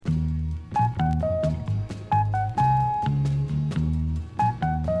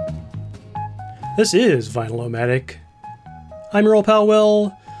This is Vinyl-O-Matic. I'm your old pal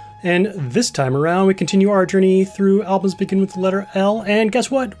Will, and this time around we continue our journey through albums beginning with the letter L, and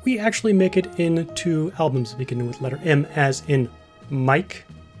guess what? We actually make it into albums beginning with the letter M, as in Mike.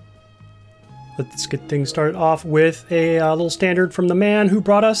 Let's get things started off with a little standard from the man who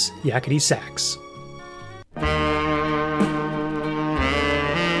brought us Yakety Sax.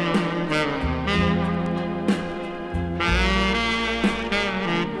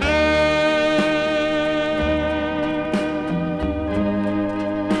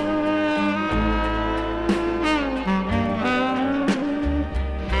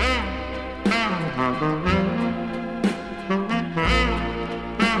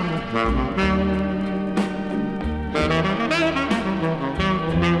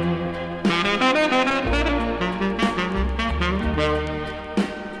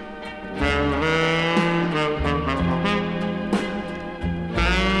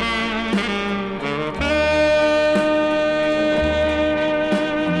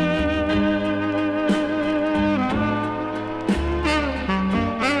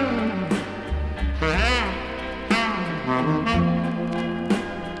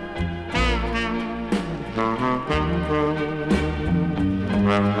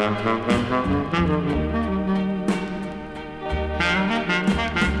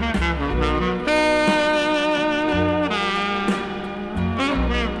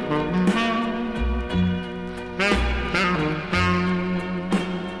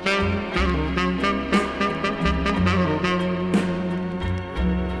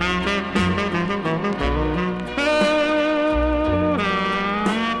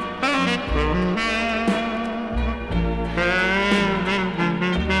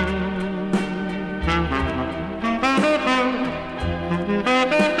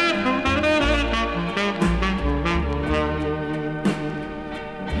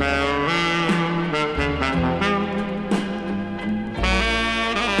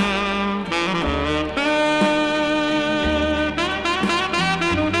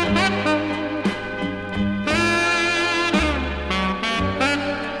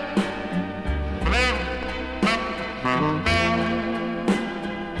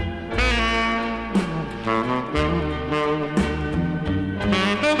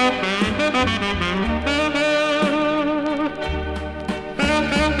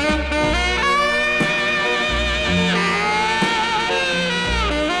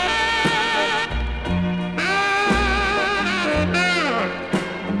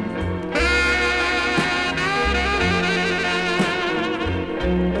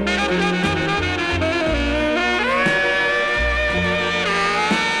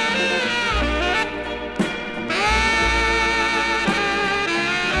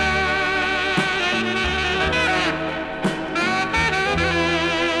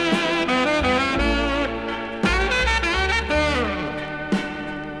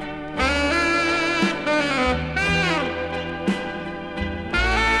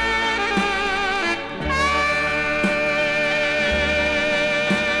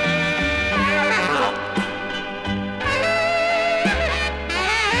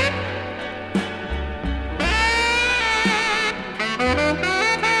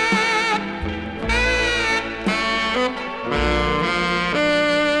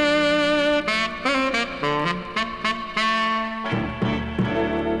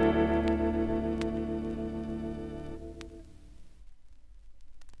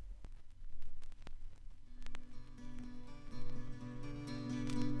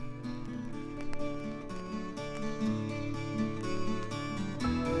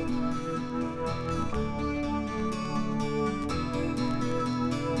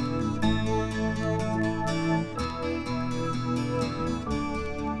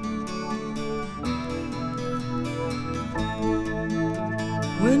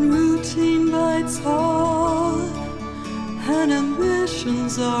 When routine bites hard and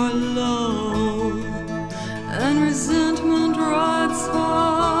ambitions are low and resentment rides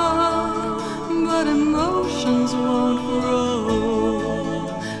high, but emotions won't grow,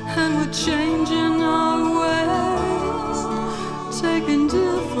 and we're changing our ways, taking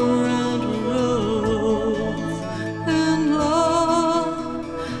different roads. And love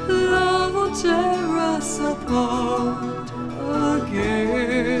will tear us apart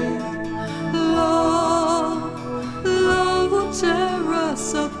again. Love will tear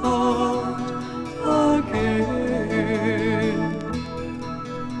us apart again.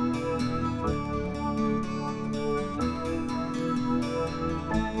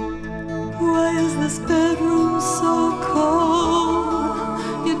 Why is this bedroom so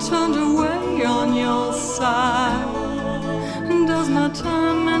cold? You turned away on your side. Does my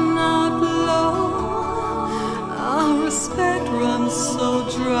time and not flow? bedrooms so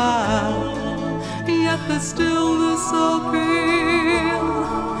dry, yet there's still this appeal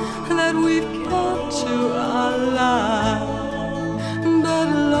that we've kept to our lives. But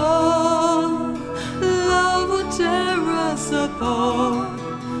love will tear us apart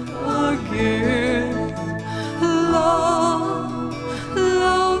again. Love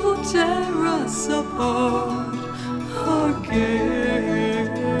will tear us apart again.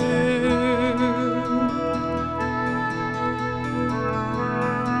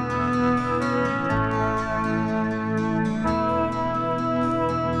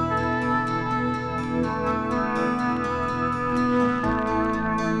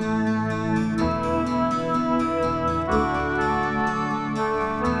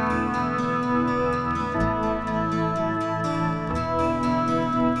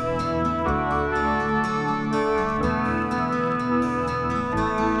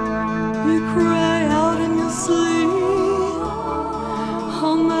 You cry out in your sleep,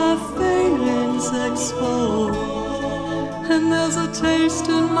 all my failings exposed, and there's a taste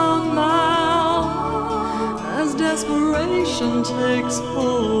in my mouth as desperation takes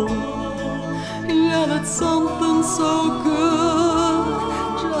hold. Yet it's something so good,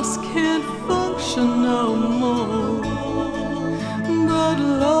 just can't function no more. But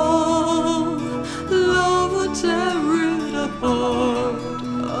love will tear it apart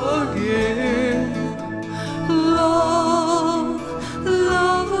again. Love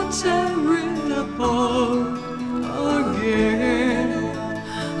will tear it apart again.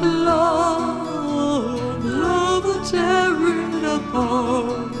 Love will tear it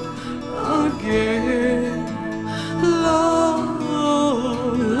apart again. Love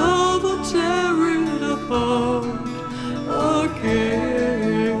will tear it apart again.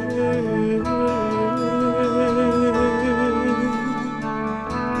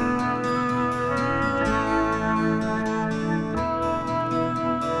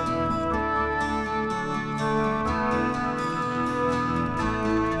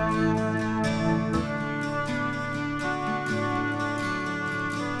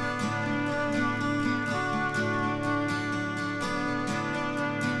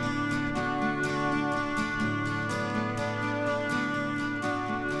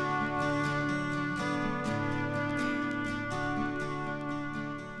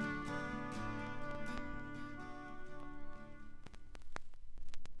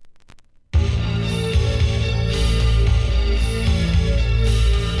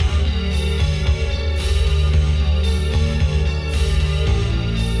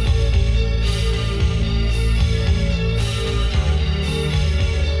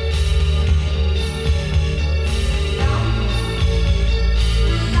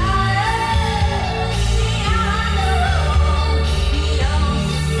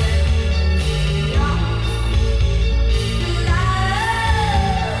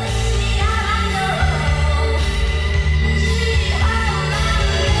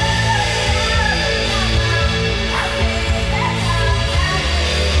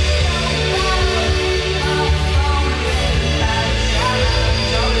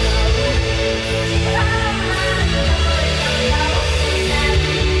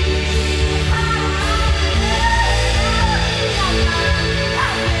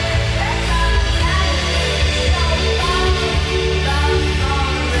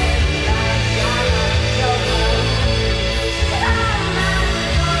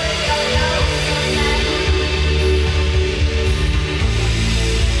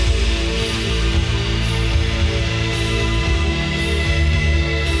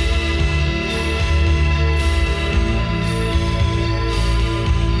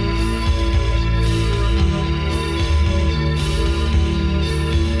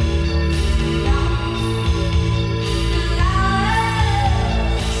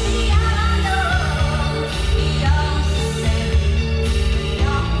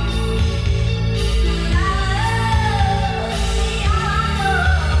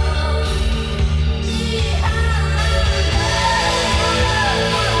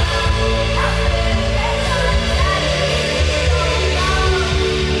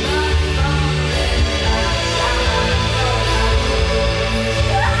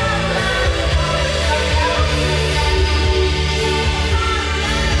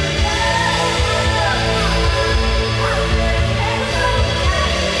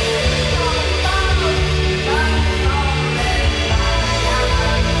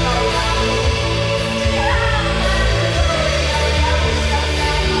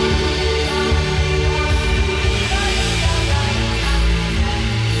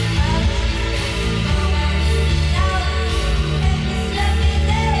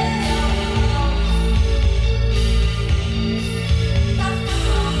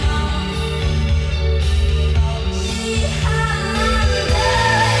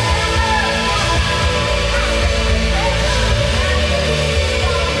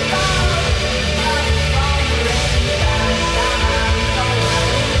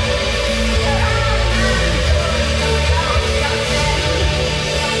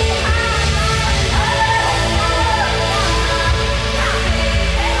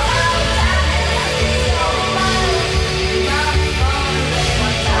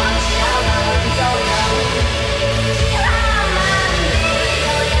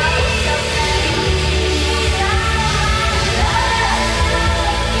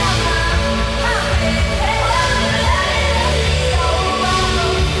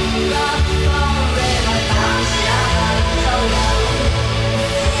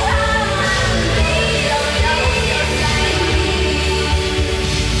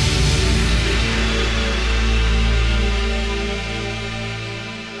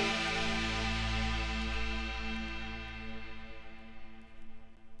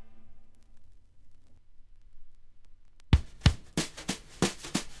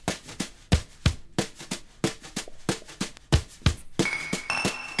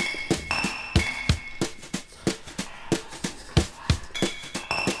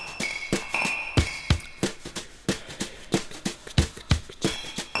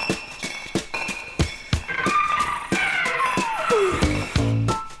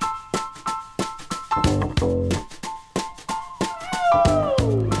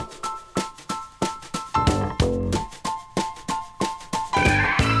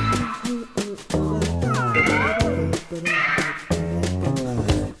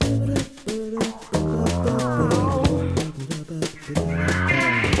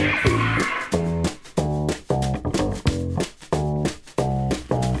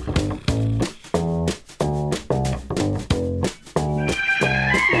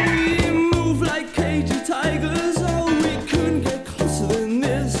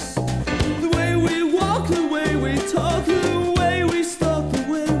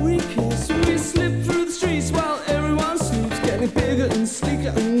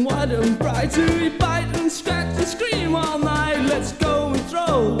 throw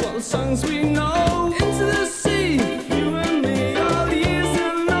all the songs we know into the sea. You and me, all the years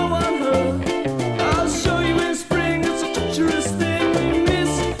and no one heard. I'll show you in spring, it's a treacherous thing. We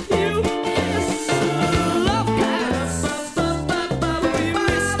miss you, kiss love cats. We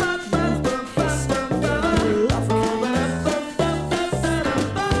miss love cats.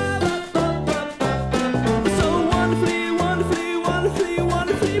 So wonderfully, wonderfully, wonderfully,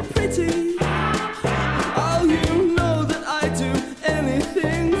 wonderfully pretty. Oh, you know that I do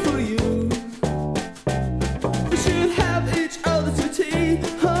anything for you. We should have each other to tea,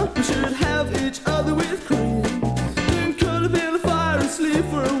 huh? We should have each other with cream. Then curl up in the fire and sleep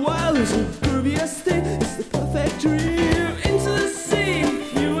for a while. It's the grooviest thing, it's the perfect dream. Into the sea,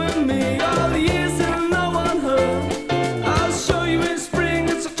 you and me, all the years and no one heard. I'll show you in spring,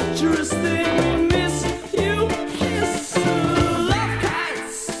 it's a treacherous thing. We miss you, kiss love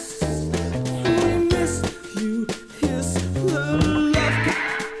kites. We miss you, kiss love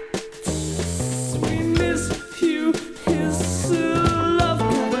kites. We miss you, kiss love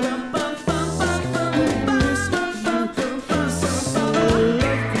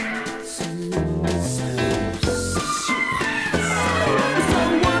so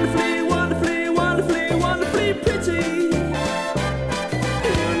wonderfully, wonderfully, wonderfully, wonderfully pretty.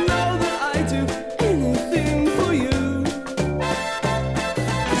 You know that I do anything for you.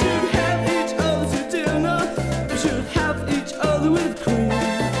 We should have each other to dinner. We should have each other with cream.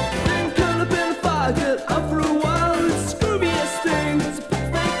 Then curl up in the fire, get up for a while. It's the grooviest thing, it's a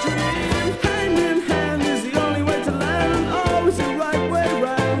perfect dream. Hand in hand is the only way to land, and always the right way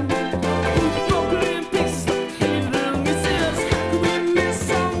round. We're broken in pieces like heavy little misses. How can we miss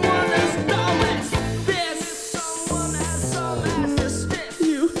someone as dumb as this? Someone as dumb as this.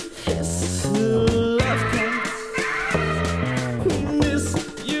 You kiss love cats. Miss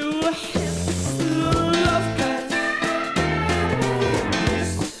you, kiss love cats.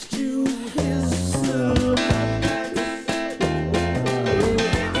 Miss you, kiss love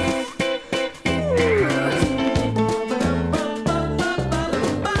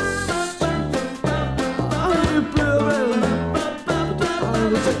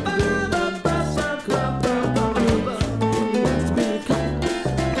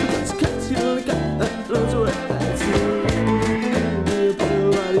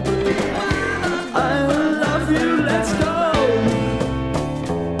I love you, let's go.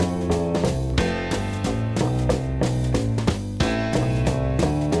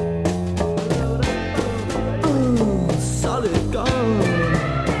 Solid gold.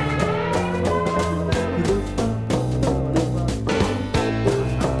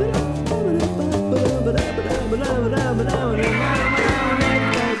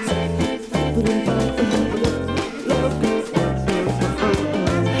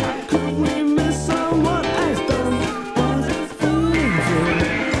 Could we miss someone as dumb as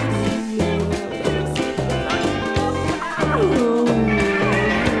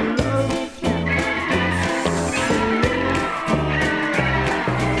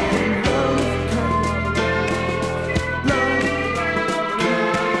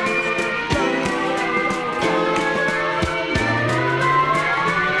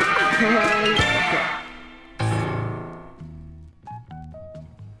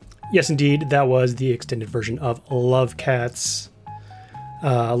Yes, indeed, that was the extended version of Love Cats.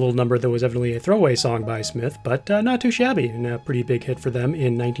 A little number that was evidently a throwaway song by Smith, but not too shabby, and a pretty big hit for them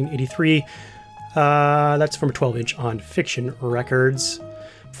in 1983. That's from a 12-inch on Fiction Records.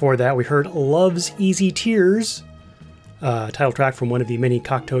 Before that, we heard Love's Easy Tears, title track from one of the many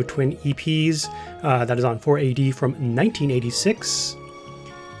Cocteau Twin EPs. That is on 4AD from 1986.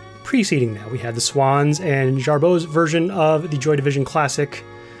 Preceding that, we had the Swans and Jarbo's version of the Joy Division classic,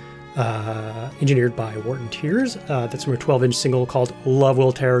 engineered by Wharton Tears. That's from a 12-inch single called Love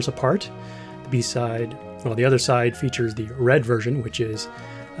Will Tear Us Apart. The B-side, well, the other side features the red version, which is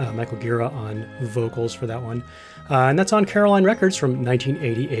Michael Gira on vocals for that one. And that's on Caroline Records from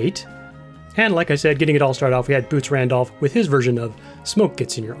 1988. And like I said, getting it all started off, we had Boots Randolph with his version of Smoke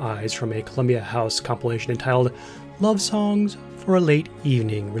Gets in Your Eyes from a Columbia House compilation entitled Love Songs for a Late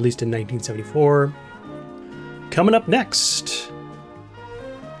Evening, released in 1974. Coming up next,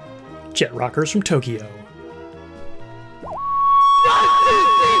 Jet Rockers from Tokyo.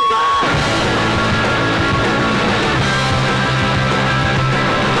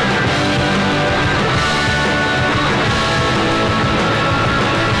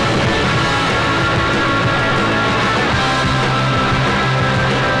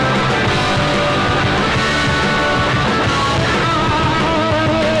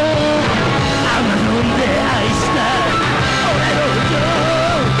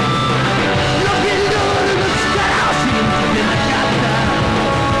 Looking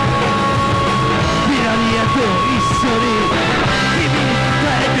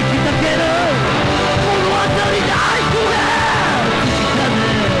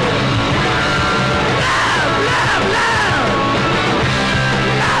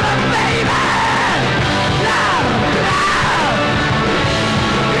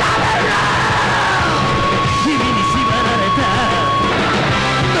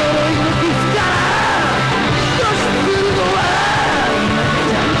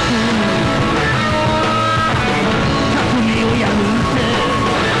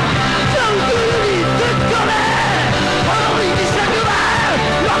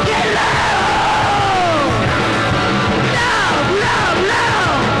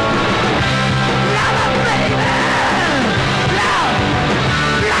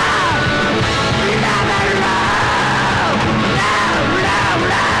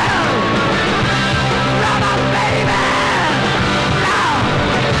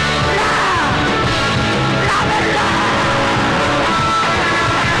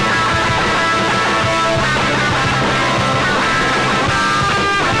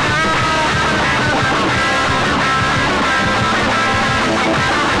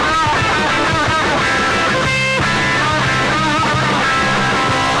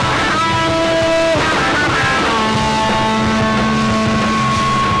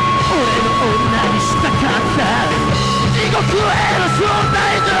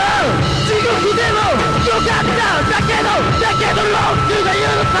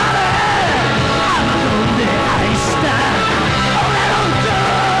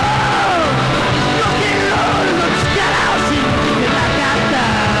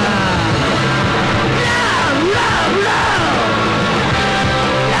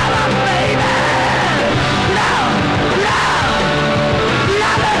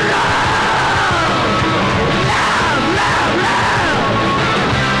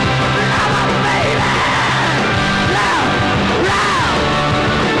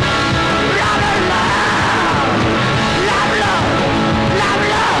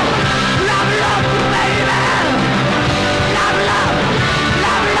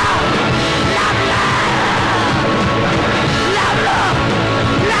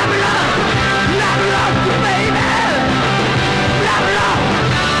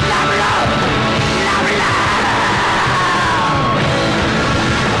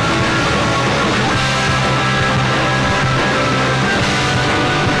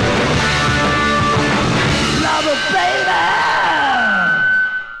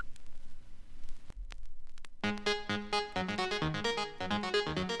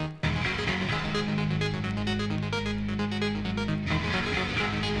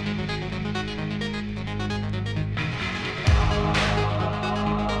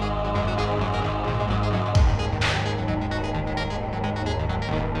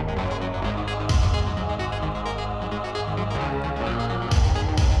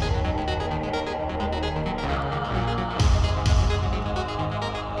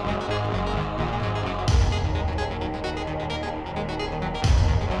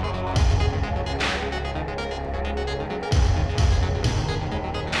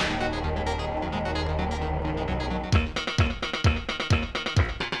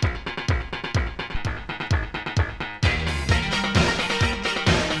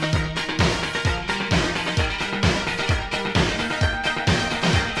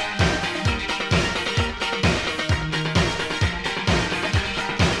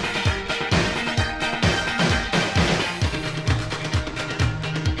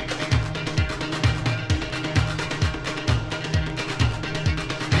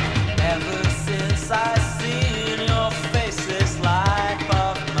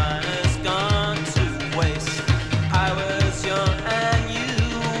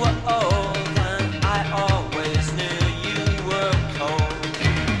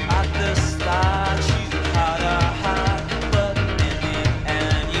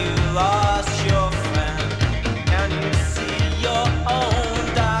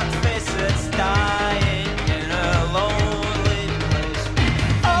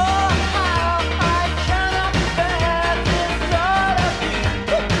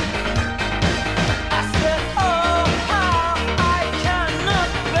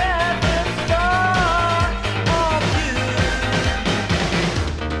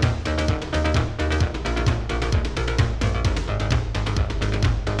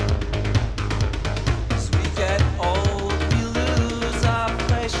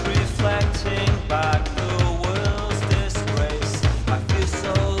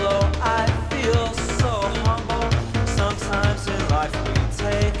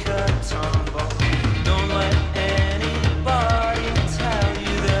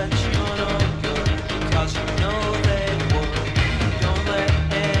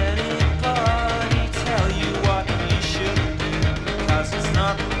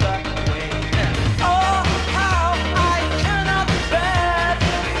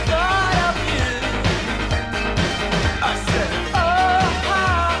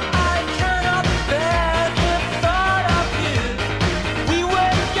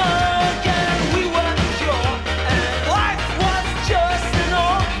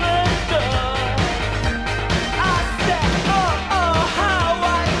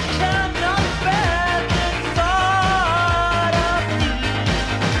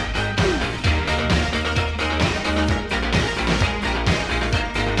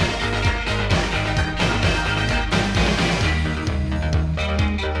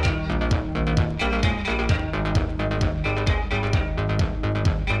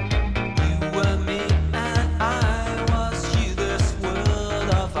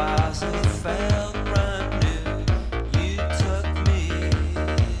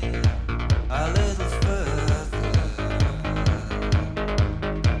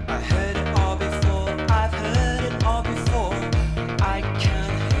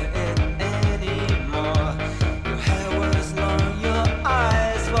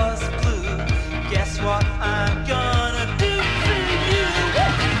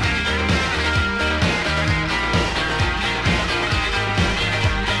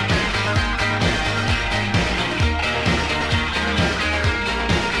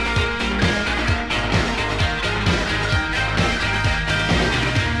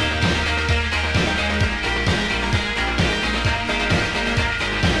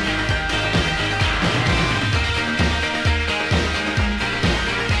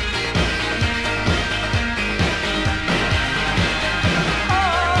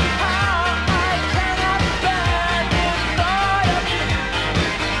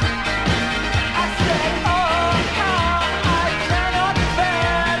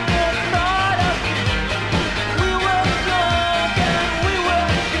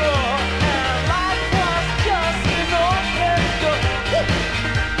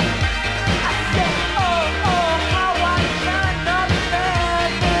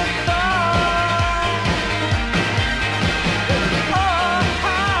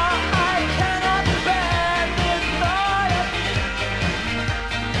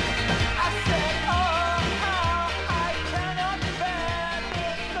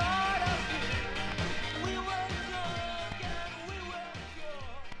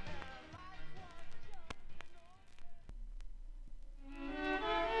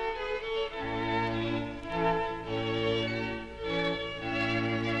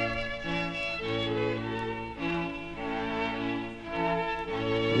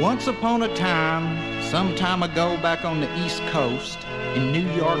Once upon a time, some time ago back on the East Coast, in New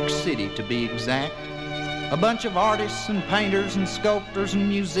York City to be exact, a bunch of artists and painters and sculptors and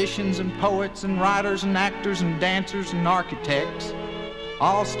musicians and poets and writers and actors and dancers and architects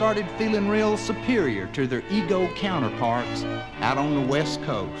all started feeling real superior to their ego counterparts out on the West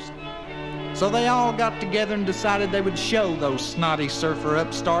Coast. So they all got together and decided they would show those snotty surfer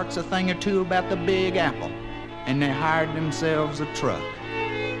upstarts a thing or two about the Big Apple, and they hired themselves a truck.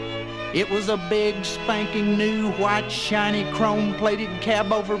 It was a big, spanking new, white, shiny, chrome-plated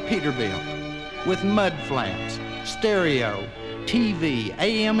cab over Peterbilt with mud flaps, stereo, TV,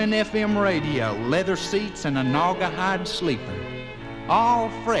 AM and FM radio, leather seats, and a naugahyde sleeper. All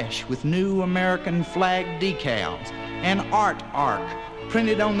fresh with new American flag decals and art arc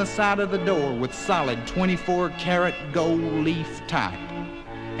printed on the side of the door with solid 24-karat gold leaf type.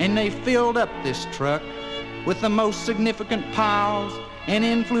 And they filled up this truck with the most significant piles and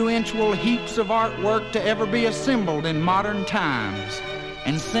influential heaps of artwork to ever be assembled in modern times,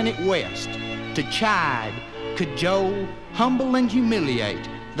 and sent it west to chide, cajole, humble, and humiliate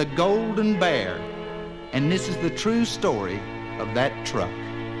the Golden Bear. And this is the true story of that truck.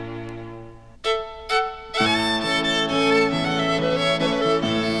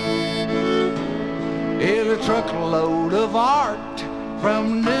 Yeah, the truckload of art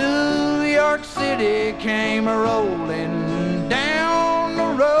from New York City came a-rolling down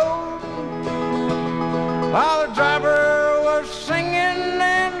the road, while the driver was singing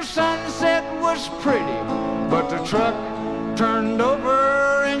and the sunset was pretty, but the truck turned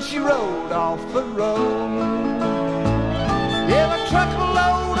over and she rode off the road. Yeah, the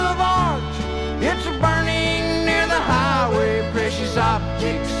truckload of art, it's burning near the highway. Precious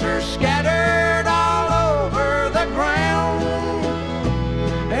objects are scattered all over the ground,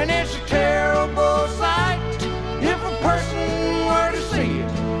 and it's a terrible sight if a person were to see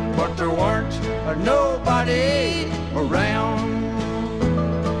it, but there weren't nobody around.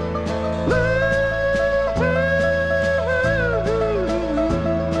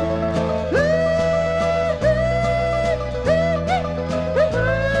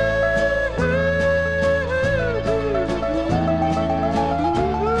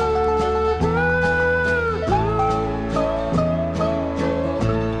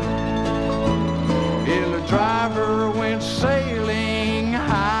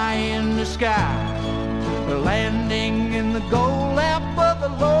 Landing in the gold lap of the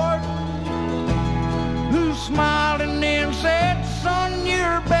Lord, who smiled and then said, son,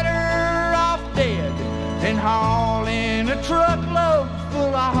 you're better off dead than hauling a truckload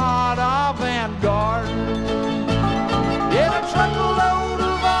full of hot avant-garde. Yeah, the truckload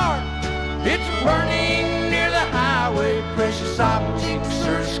of art, it's burning near the highway. Precious objects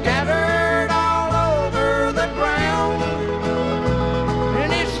are scattered all over the ground,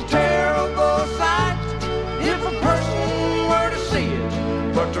 and it's a terrible sight if a person were to see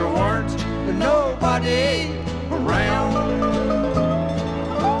it, but there weren't nobody around.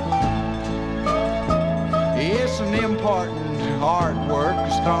 Yes, an important artwork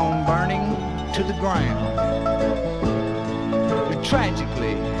is thrown burning to the ground,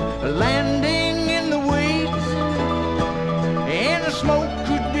 tragically landing in the weeds, and the smoke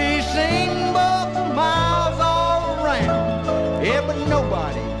could be seen both for miles all around. Yeah, but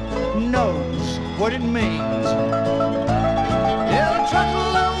nobody knows what it means. Yeah, a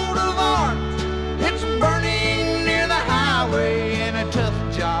truckload of art, it's burning near the highway, and a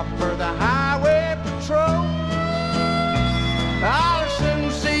tough job for the highway patrol. I'll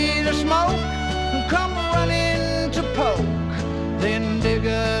soon see the smoke come running to poke, then dig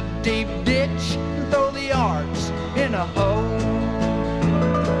a deep ditch and throw the arts in a hole.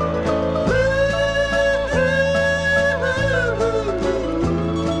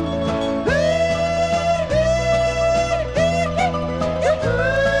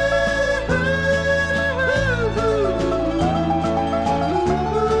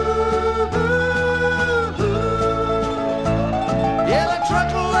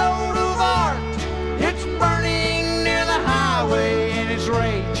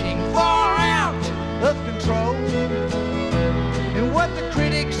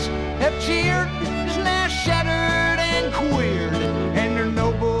 Cheered is now shattered and queered, and their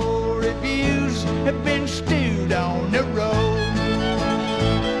noble reviews have been stewed on the road.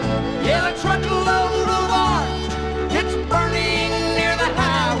 Yeah, the truckload of art, it's burning near the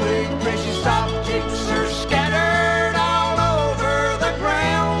highway. Precious objects are scattered all over the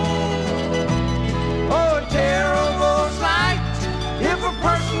ground. Oh, a terrible sight if a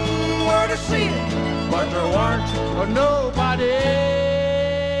person were to see it, but there weren't nobody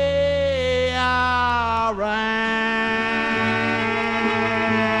around.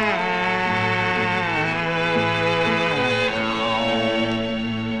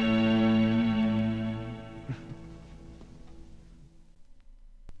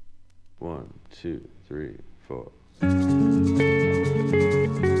 2, 3, 4.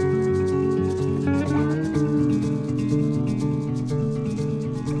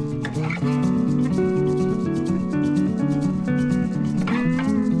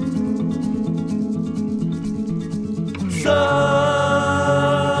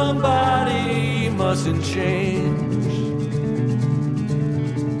 Somebody mustn't change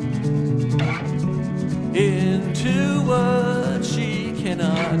into what she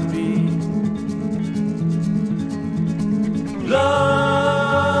cannot be.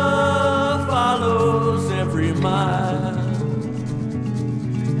 Love follows every mile,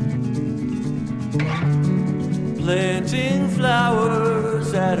 planting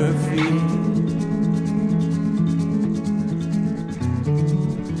flowers at her feet.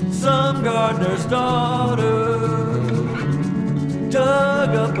 Some gardener's daughter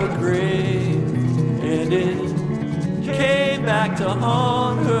dug up a grave, and it came back to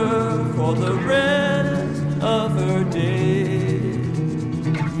haunt her for the rest of her days.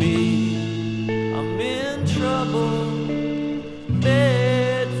 Me, I'm in trouble,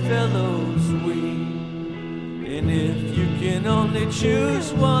 bedfellows we, and if you can only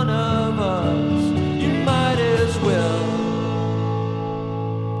choose one of us, you might as well.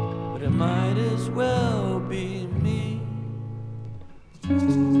 But it might as well be me.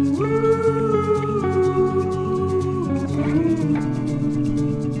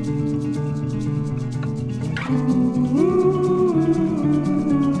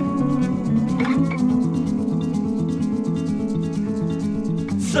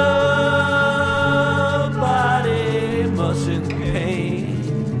 Somebody mustn't paint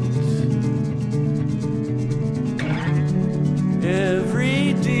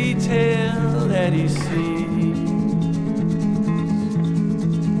every detail that he sees,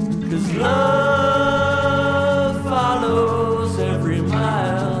 'cause love follows every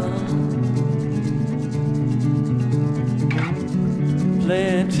mile,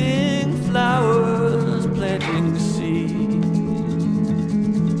 planting flowers, planting seeds.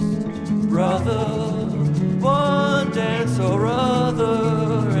 Brother, one dance or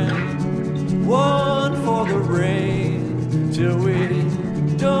other, and one for the rain, till we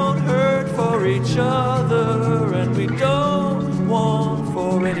don't hurt for each other, and we don't want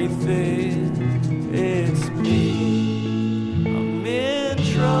for anything. It's me, I'm in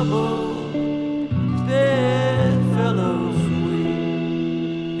trouble, bedfellows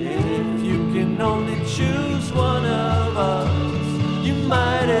we, and if you can only choose one of us, you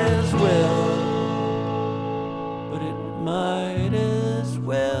might as well, but it might as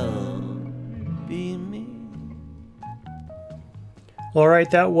well be me. All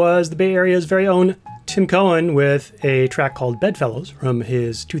right, that was the Bay Area's very own Tim Cohen with a track called Bedfellows from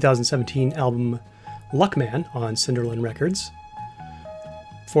his 2017 album Luckman on Cinderland Records.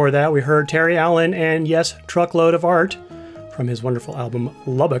 Before that, we heard Terry Allen and Yes, Truckload of Art from his wonderful album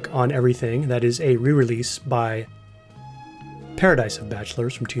Lubbock on Everything. That is a re-release by Paradise of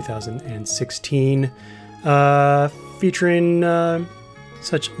Bachelors from 2016, featuring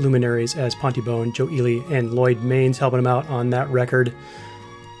such luminaries as Ponty Bone, Joe Ely, and Lloyd Maines helping him out on that record.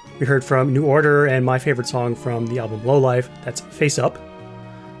 We heard from New Order and my favorite song from the album Lowlife, that's Face Up,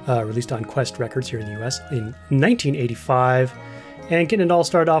 released on Quest Records here in the US in 1985. And getting it all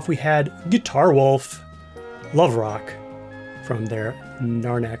started off, we had Guitar Wolf, Love Rock, from their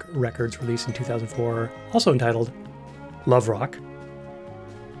Narnak Records release in 2004, also entitled Love Rock.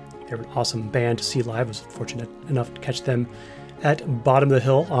 They're an awesome band to see live. I was fortunate enough to catch them at Bottom of the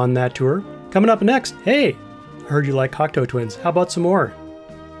Hill on that tour. Coming up next, hey, I heard you like Cocteau Twins. How about some more?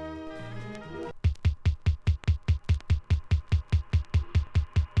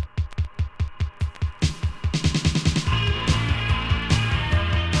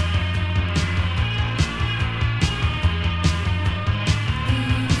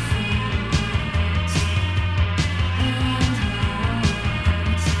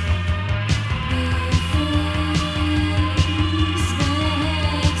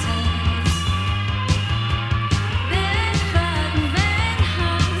 Bed, fun, bed.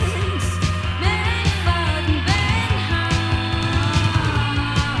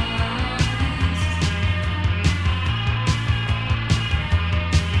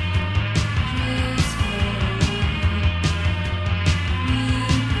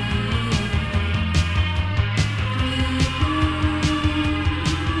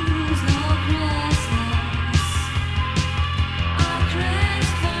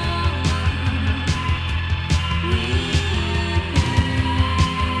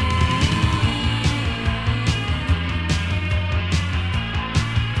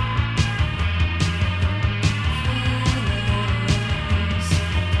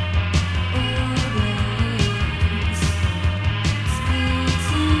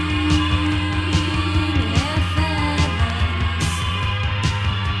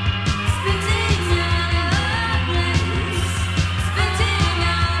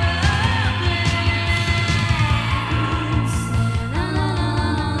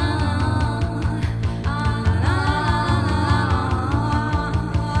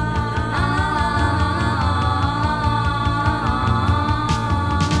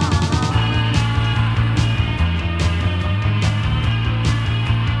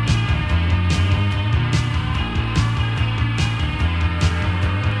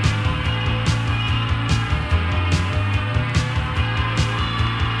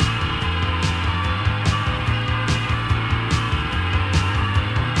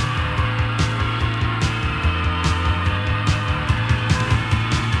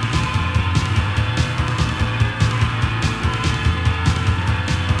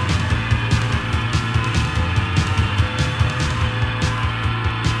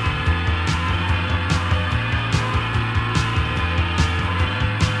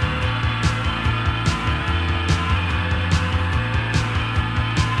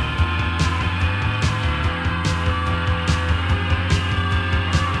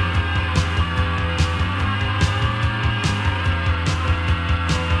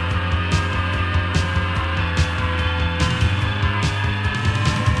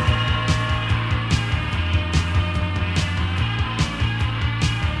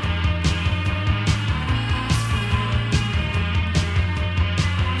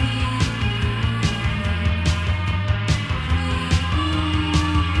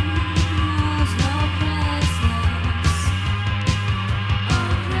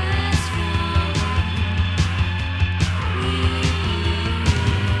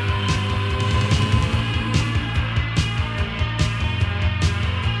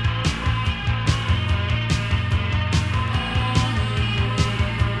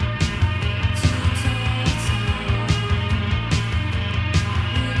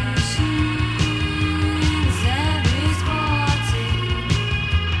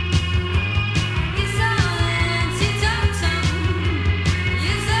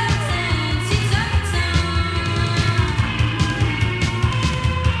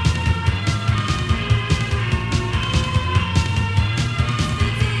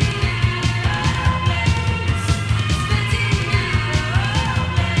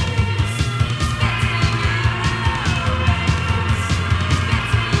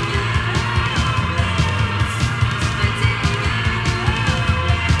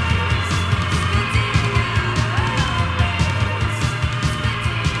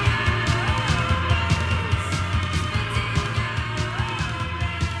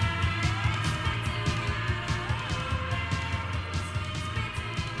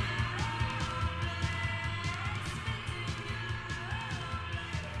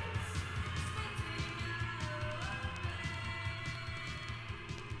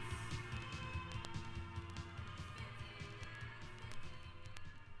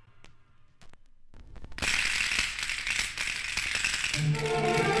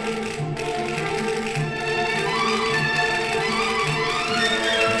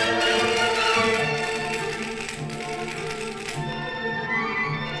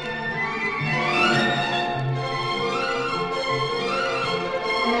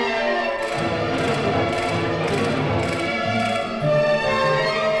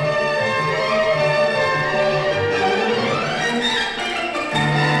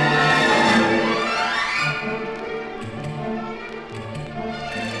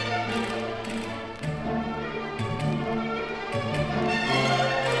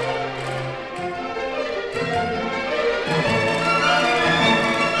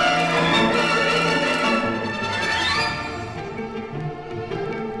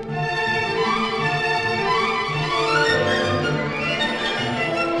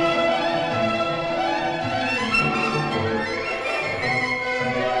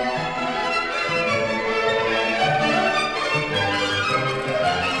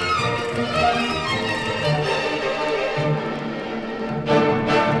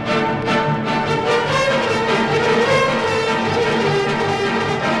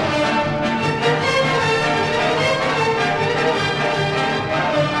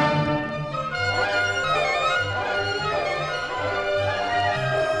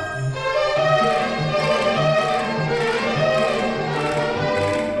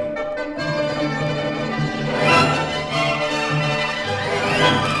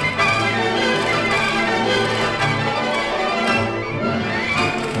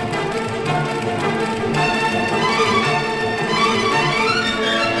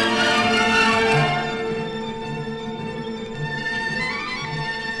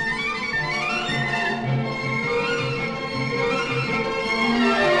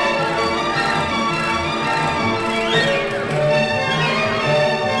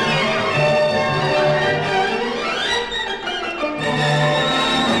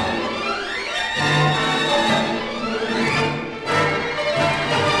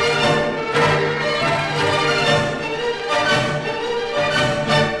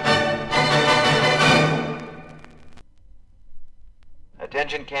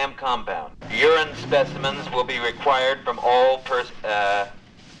 compound. Urine specimens will be required from all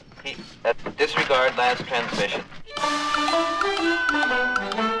disregard last transmission.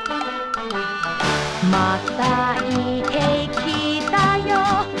 またいてきたよ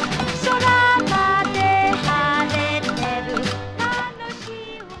空まで晴れてる楽し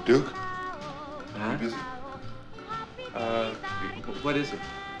い Duke? Huh? Busy? What is it?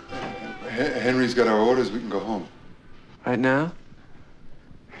 Henry's got our orders. We can go home. Right now?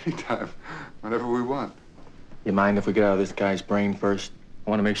 Anytime. Whenever we want. You mind if we get out of this guy's brain first? I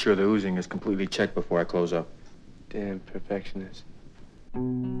want to make sure the oozing is completely checked before I close up. Damn perfectionist.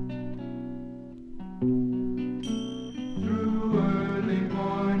 Through early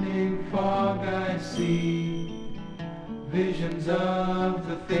morning fog I see visions of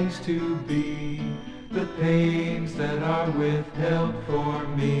the things to be, the pains that are withheld for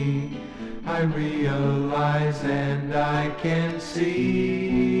me. I realize and I can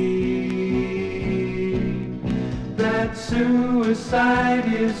see that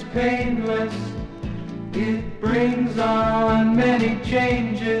suicide is painless. It brings on many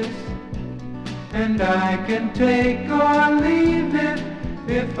changes, and I can take or leave it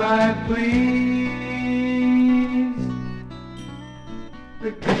if I please.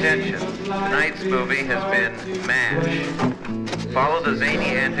 Attention, tonight's movie has been MASH. Follow the zany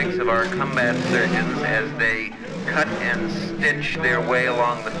antics of our combat surgeons as they cut and stitch their way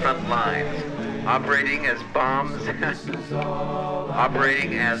along the front lines, operating as bombs and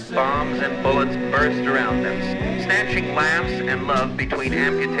bullets burst around them, snatching laughs and love between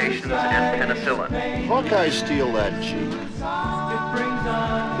amputations and penicillin. Hawkeye steal that cheap.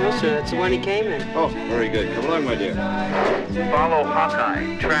 No, sir, that's the one he came in. Oh, very good. Come along, my dear. Follow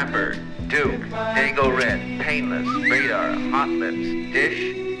Hawkeye, Trapper, Duke, Dago Red, Painless, Radar, Hot Lips,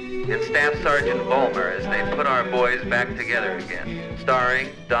 Dish, and Staff Sergeant Bulmer as they put our boys back together again. Starring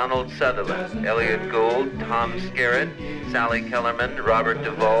Donald Sutherland, Elliot Gould, Tom Skerritt, Sally Kellerman, Robert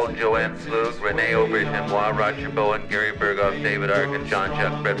Duvall, Joanne Flug, Renee Aubergenois, Roger Bowen, Gary Berghoff, David Arkin, John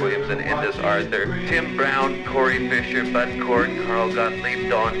Chuck, Fred Williams, and Indus Arthur, Tim Brown, Corey Fisher, Bud Cord, Carl Gottlieb,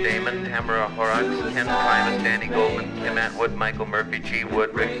 Dawn Damon, Tamara Horrocks, Ken Primus, Danny Goldman, Tim Atwood, Michael Murphy, G.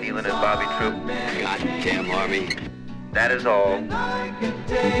 Wood, Rick Nealon, and Bobby Troop. Goddamn army. That is all. I can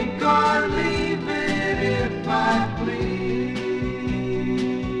take or leave it if I please.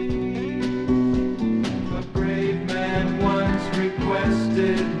 A brave man once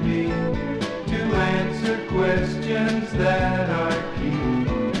requested me to answer questions that are key.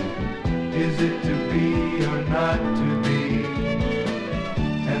 Is it to be or not to be?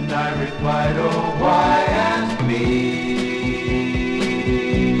 And I replied, oh, why ask me?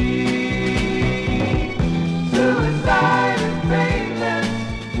 Suicide is painless.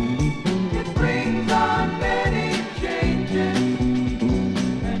 It brings on many changes,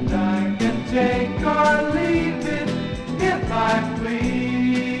 and I can take or leave it if I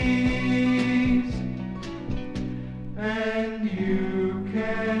please. And you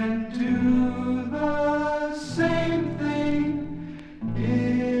can do the same thing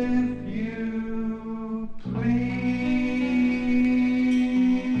if you please.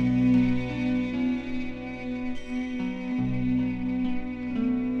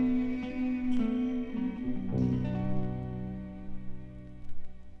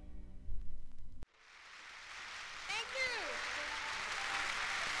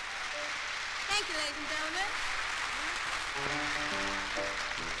 Thank you, ladies and gentlemen.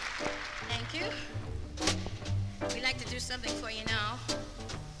 Thank you. We'd like to do something for you now.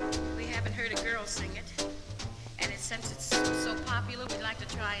 We haven't heard a girl sing it. And since it's so popular, we'd like to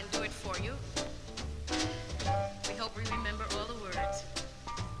try and do it for you. We hope we remember all the words.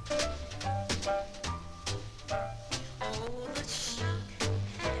 Oh, the shark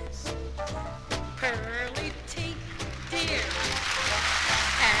has pearly teeth, dear.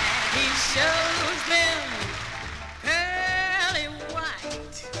 And he shows them pearly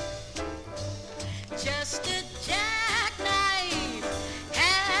white. Just a jackknife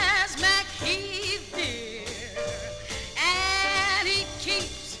has McHeath, dear. And he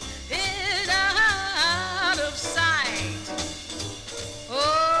keeps it out of sight.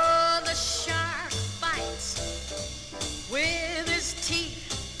 Oh, the shark bites with his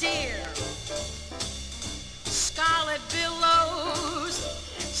teeth, dear. Scarlet billows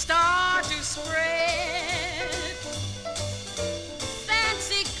start to spread.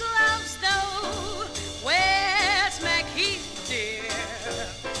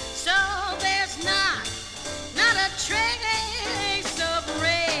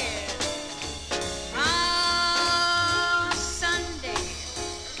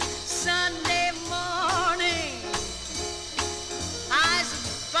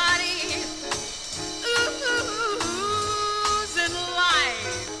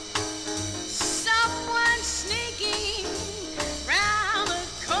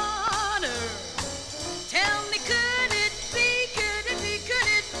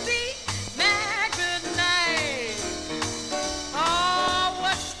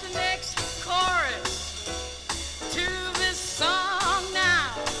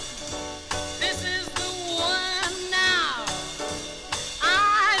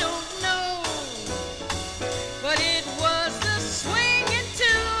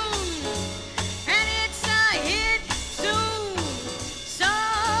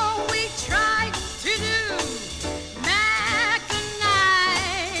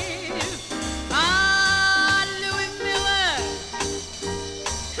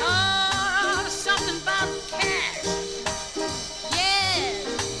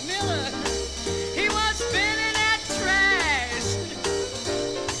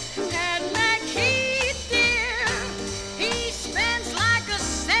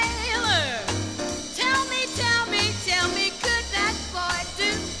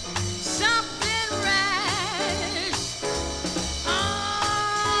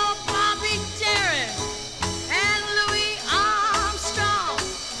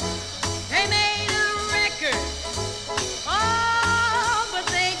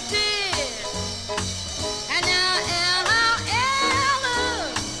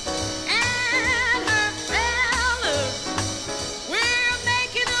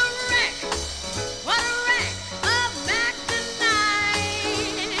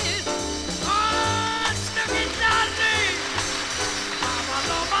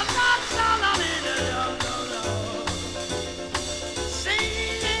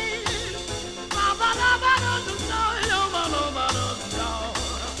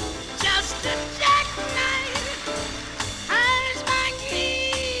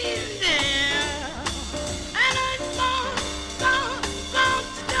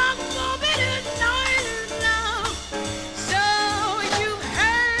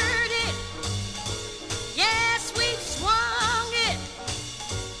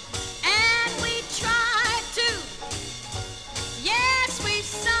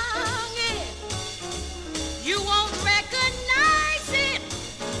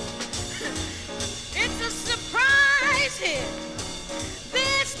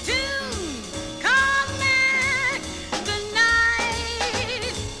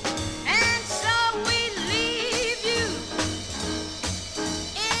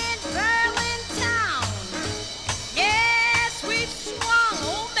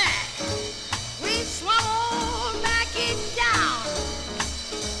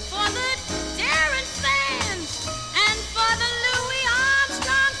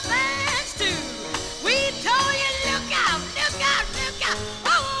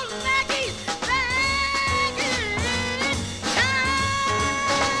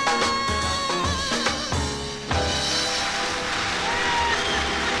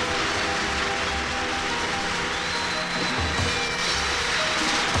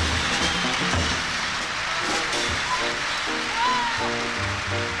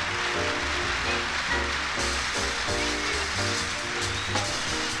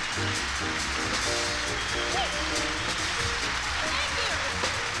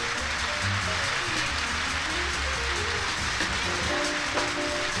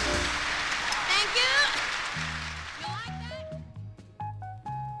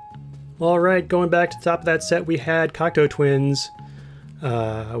 All right, going back to the top of that set, we had Cocteau Twins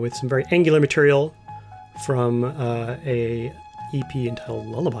with some very angular material from a EP entitled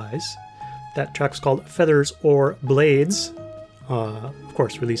Lullabies. That track was called Feathers or Blades, of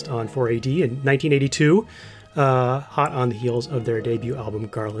course released on 4AD in 1982, hot on the heels of their debut album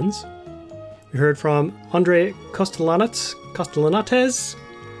Garlands. We heard from Andre Costolanates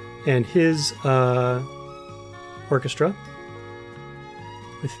and his orchestra,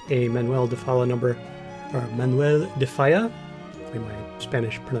 with a Manuel de Falla number, or Manuel de Falla. My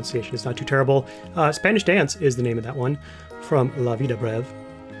Spanish pronunciation is not too terrible. Spanish Dance is the name of that one, from La Vida Breve.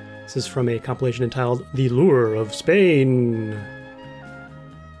 This is from a compilation entitled The Lure of Spain.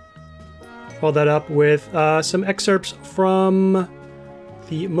 Followed that up with some excerpts from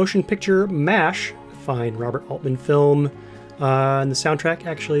the motion picture MASH, a fine Robert Altman film. And the soundtrack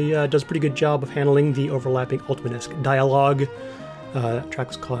actually does a pretty good job of handling the overlapping Altman-esque dialogue. That track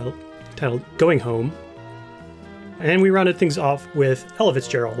was titled Going Home. And we rounded things off with Ella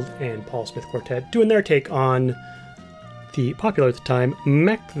Fitzgerald and Paul Smith Quartet doing their take on the popular at the time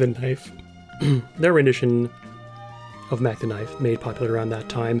Mac the Knife. Their rendition of Mac the Knife, made popular around that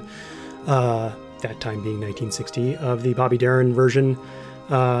time. That time being 1960, of the Bobby Darin version.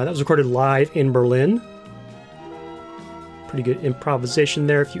 That was recorded live in Berlin. Pretty good improvisation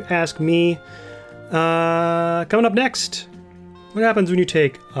there, if you ask me. Coming up next, what happens when you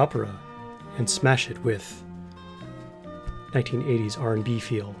take opera and smash it with 1980s R&B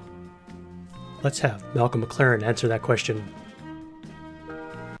feel? Let's have Malcolm McLaren answer that question.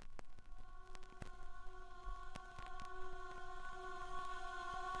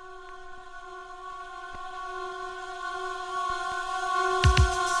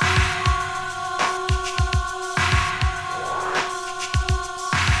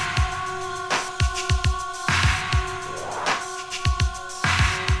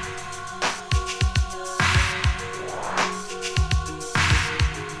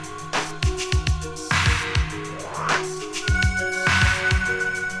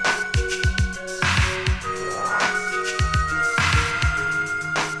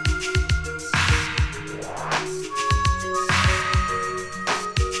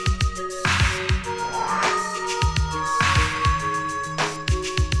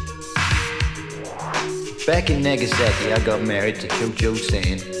 Back in Nagasaki, I got married to Cho-Cho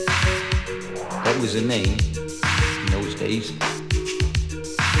San. That was her name in those days,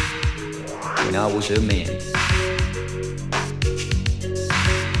 when I was her man.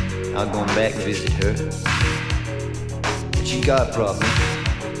 I've gone back to visit her, but she got a problem.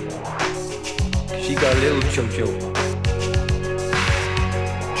 She got a little Cho-Cho.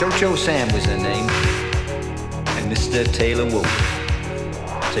 Cho-Cho Sam was her name, and Mr. Taylor Wolf.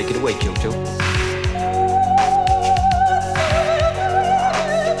 Take it away, Cho-Cho.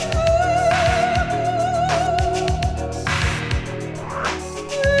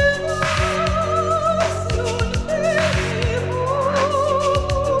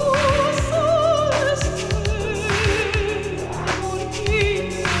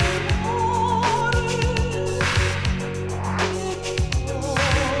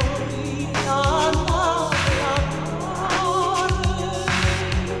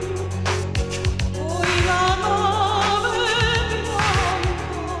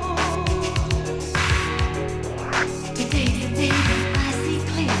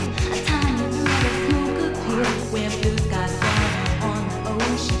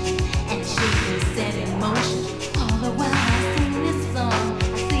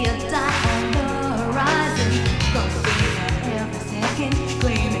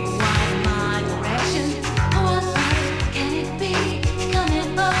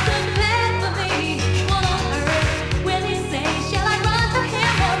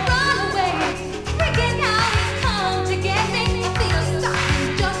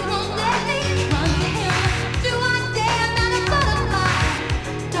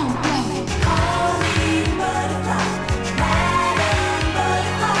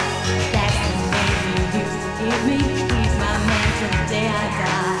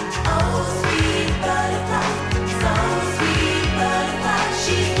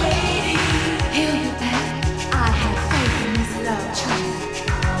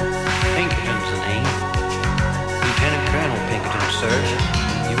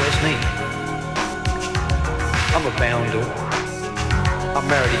 I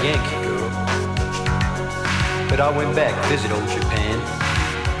married a Yankee girl. But I went back to visit old Japan,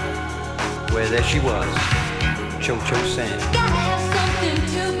 where there she was, Cho-Cho-San. Gotta have something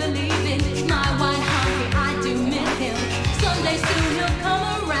to believe in. My wine hungry, I do miss him. Someday soon he'll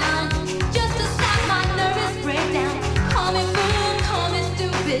come around, just to stop my nervous breakdown. Call me fool, call me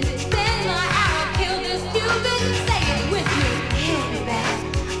stupid. Then my arrow killed this Cupid. Say it with me, hit me back.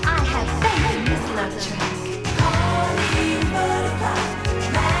 I have faith in this love track. Calling butterfly,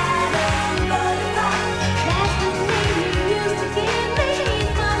 Madam Butterfly. That's the name you used to give me.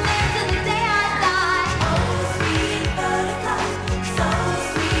 He's my man till the day I die. Oh, sweet butterfly, so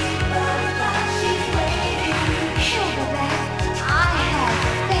sweet.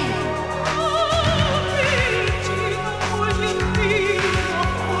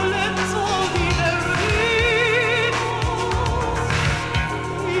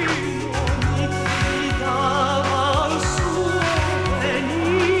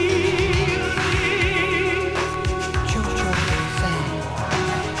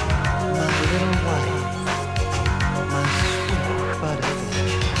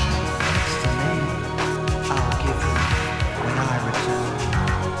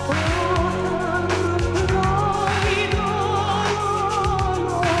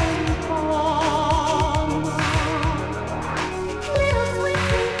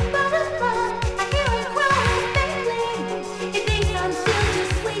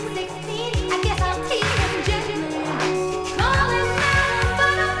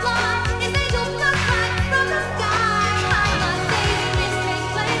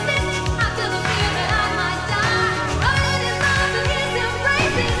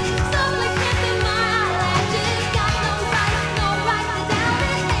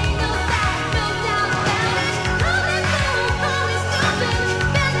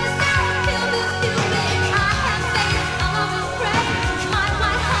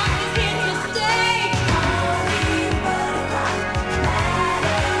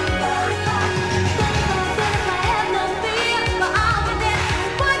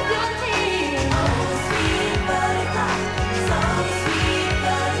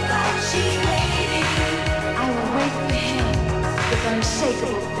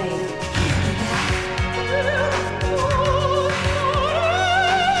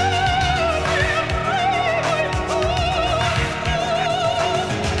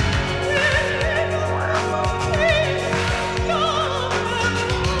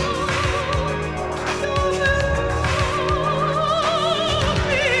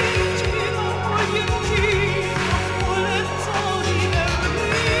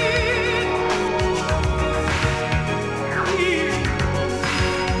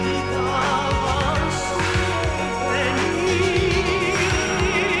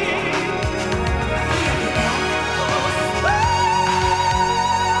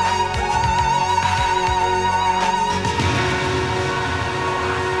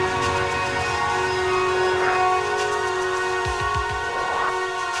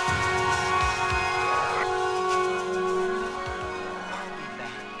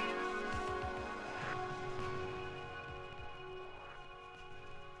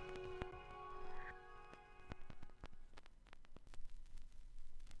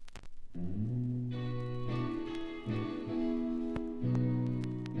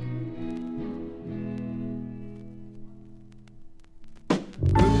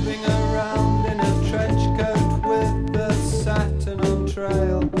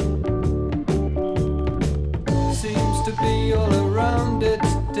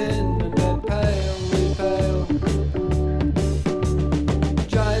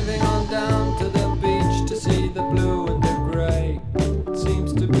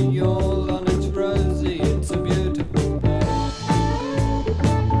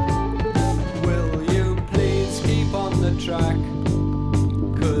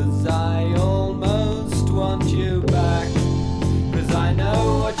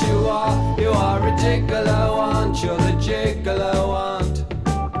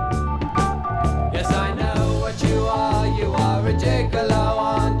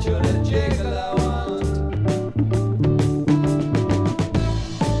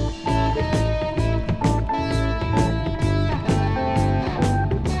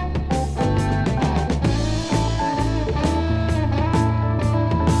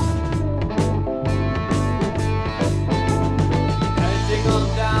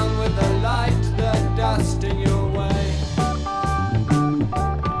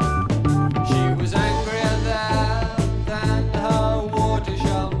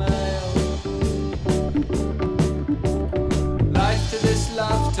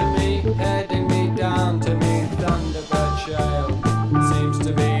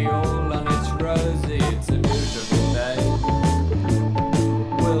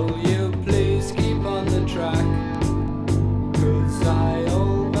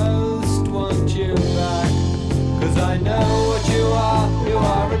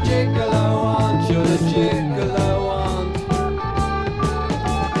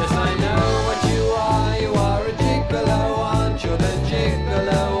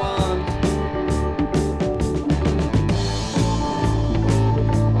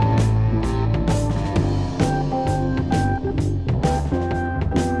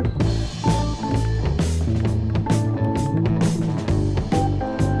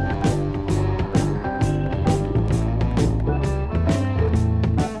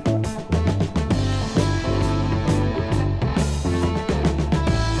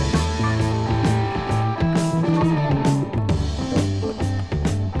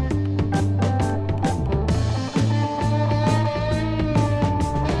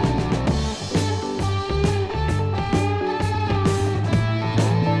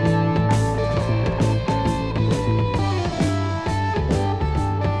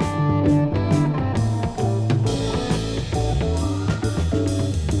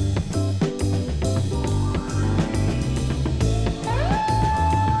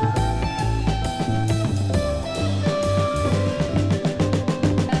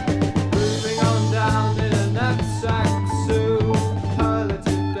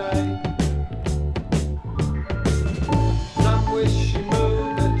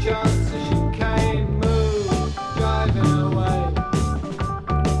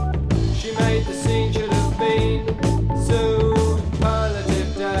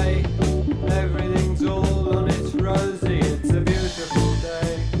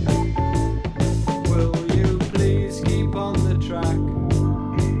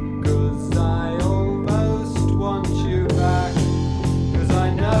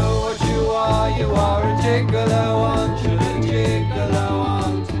 gigolo want, you're a gigolo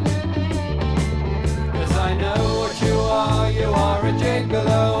want. 'Cause I know what you are a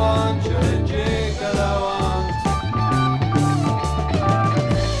gigolo want, you're a gigolo want.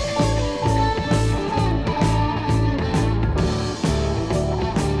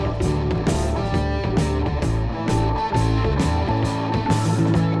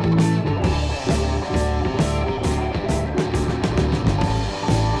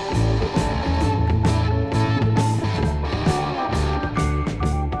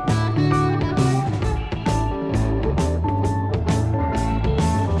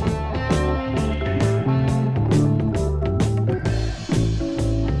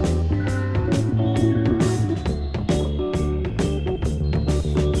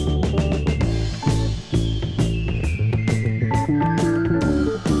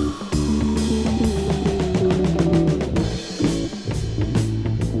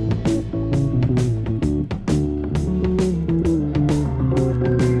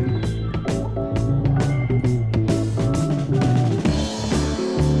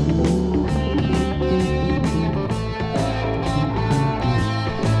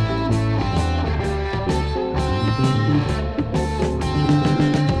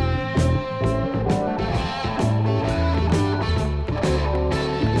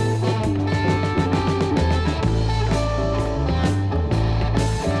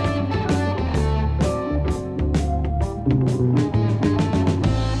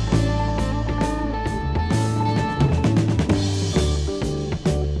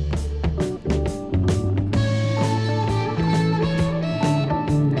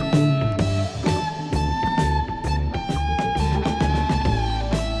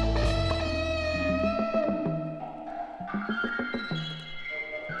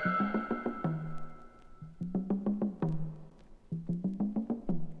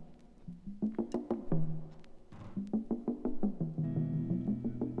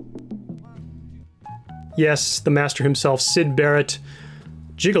 Yes, the master himself, Syd Barrett,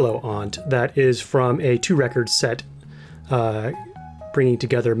 Gigolo Aunt. That is from a 2-record set bringing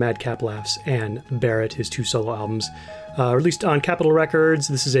together Madcap Laughs and Barrett, his 2 solo albums. Released on Capitol Records.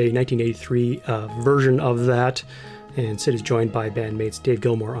 This is a 1983 version of that. And Syd is joined by bandmates Dave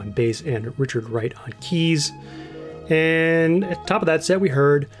Gilmour on bass and Richard Wright on keys. And at the top of that set, we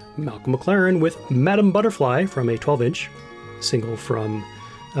heard Malcolm McLaren with Madam Butterfly from a 12-inch single from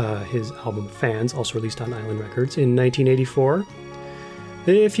his album Fans, also released on Island Records in 1984.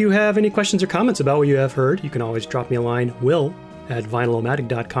 If you have any questions or comments about what you have heard, you can always drop me a line,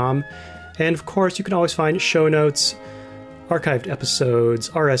 will@vinylomatic.com. And of course, you can always find show notes, archived episodes,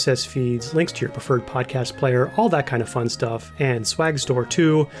 RSS feeds, links to your preferred podcast player, all that kind of fun stuff, and Swag Store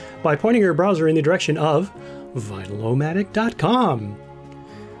too, by pointing your browser in the direction of vinylomatic.com.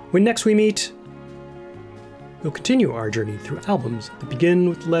 When next we meet, we'll continue our journey through albums that begin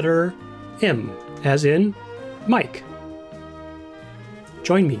with the letter M, as in Mike.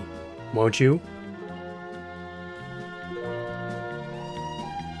 Join me, won't you?